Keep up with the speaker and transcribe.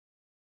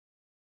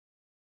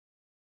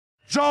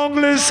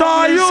Junglers,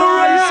 are you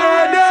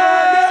ready?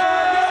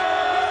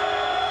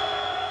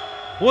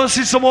 Want to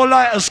see some more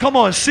lighters? Come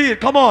on, see it,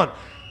 come on.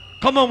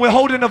 Come on, we're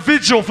holding a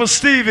vigil for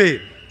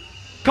Stevie.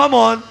 Come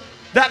on,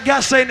 that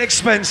gas ain't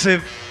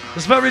expensive.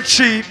 It's very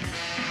cheap.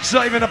 It's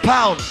not even £1.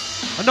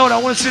 I know that.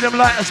 I want to see them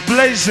lighters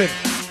blazing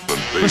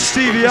for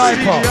Stevie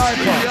iPod.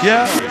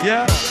 Yeah.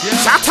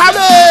 Shut up!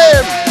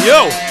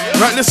 Yo,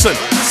 right, listen.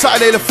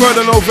 Saturday the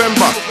 3rd of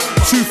November,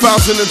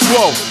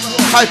 2012.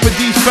 Hyper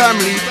D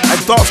family and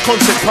Darts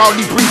Concept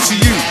proudly bring to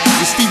you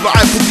the Stevie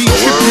Hyper D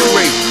tribute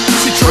rave,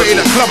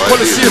 situated at Club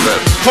Colosseum,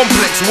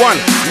 Complex 1,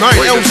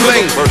 9 Elms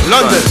Lane,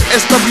 London,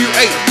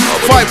 SW8,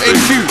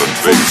 5AQ,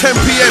 from 10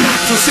 PM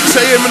till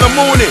 6 AM in the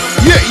morning.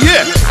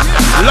 Yeah.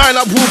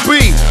 Lineup will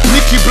be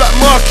Nicky,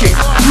 Blackmarket,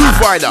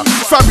 GROOVERIDER,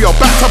 FABIO,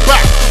 back to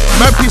back,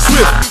 MAMPI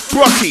Swift,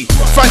 BROCKIE,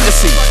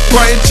 FANTASY,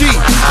 BRYAN G,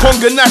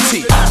 CONGO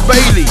NATTY,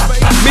 Bailey,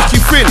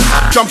 Mickey Finn,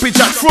 Jumpy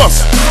Jack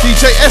Frost,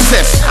 DJ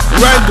SS,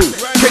 RANDALL,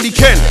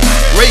 Ken,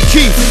 Ray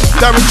Keith,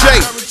 DARREN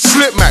J,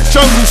 SLIPMATT,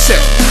 Jungle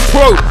Set,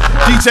 Pro,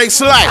 DJ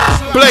Sly,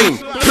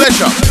 Blame,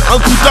 Pleasure,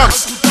 Uncle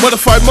Dunks,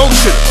 Modified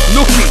Motion,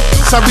 NOOKIE,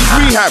 Savage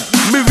REHAB,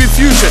 Movie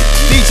Fusion,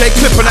 DJ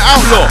KLIP and the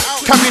Outlaw,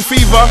 Cabin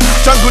Fever,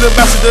 Jungle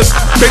Ambassadors,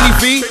 Benny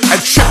V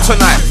and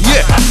TRIPTONITE.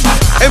 Yeah,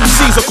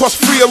 MCs across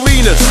 3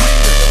 arenas,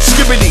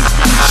 Skibadee,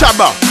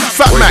 Shabba,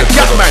 FATMAN,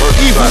 Gatman,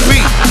 Evil B,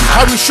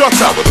 Harry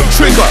SHOTTA,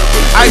 TRIGGA,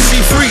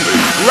 IC3,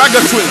 RAGGA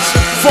Twins,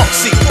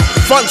 FOXY,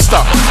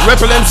 FUNSTA,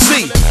 Rebel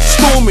MC,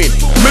 Storming,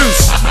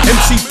 Moose,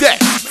 MC Deck,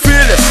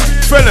 Fearless,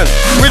 Felon,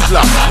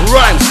 Riddler,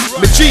 Rhymes,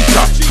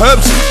 Majika,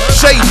 Herbsy,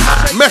 Shady,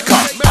 Mecca,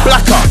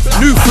 Blacker,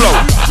 New Flow,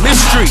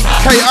 Mystery,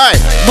 KI,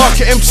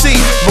 Market MC,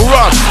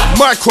 Mirage,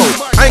 Micro,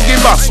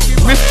 Angibus,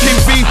 Riff King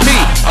VP,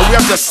 and we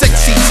have the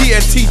sexy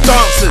TNT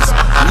dancers.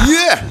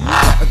 Yeah!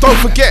 And don't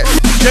forget,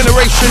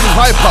 Generation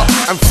Hyper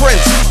and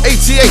Friends,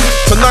 88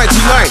 to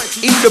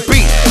 99, eat the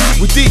beat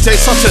with DJs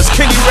such as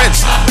Kenny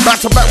Reds,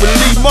 back to back with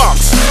Lee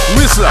Marks,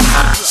 Rizzler,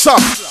 Sub,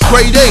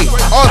 Grade A,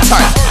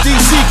 R-Type,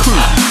 DC Crew,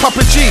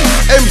 Papa G,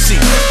 MC,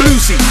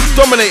 Bluesy,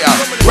 Dominator,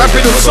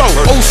 Rapid of Song,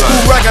 Old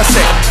School Ragga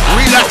Set,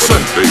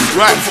 Relaxon.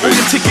 Right, for all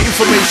your ticket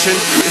information,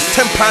 it's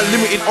 £10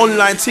 limited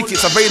online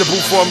tickets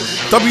available from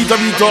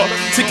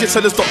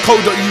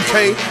www.ticketsellers.co.uk,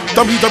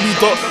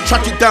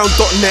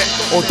 www.trackitdown.net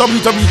or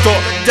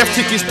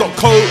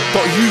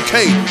www.deftickets.co.uk,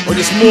 or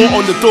there's more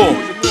on the door.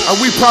 And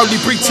we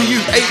proudly bring to you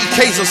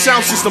 80Ks of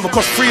sound system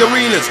across 3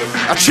 arenas,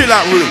 a chill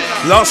out room,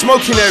 large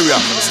smoking area,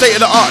 state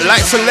of the art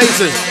lights and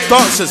lasers,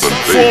 dancers, 4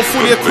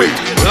 fully equipped,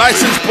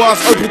 licensed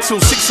bars open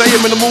till 6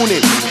 AM in the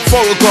morning,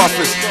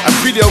 photographers and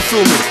video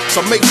filming.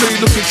 So make sure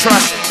you're looking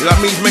trash, that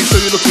means make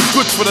sure you're looking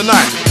good for the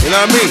night, you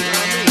know what I mean?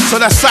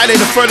 So that's Saturday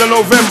the 3rd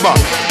of November,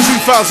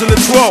 2012,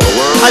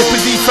 Hyper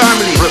D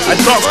family and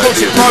Darts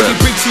Concept proudly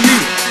bring to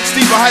you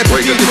Stevie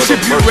Hyper D, the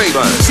tribute rave,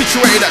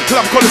 situated at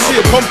Club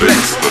Colosseum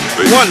Complex,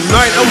 1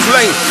 9 Elms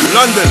Lane,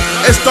 London,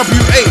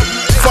 SW8,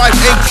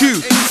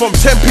 5AQ, from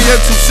 10 PM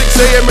till 6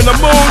 AM in the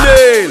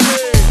morning.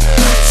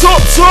 Top!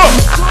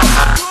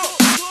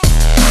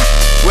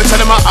 We're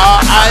telling my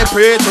I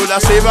pray to the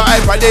Savior,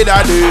 I pray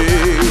that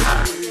day.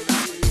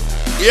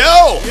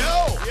 Yo!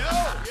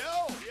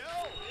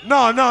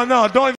 No, don't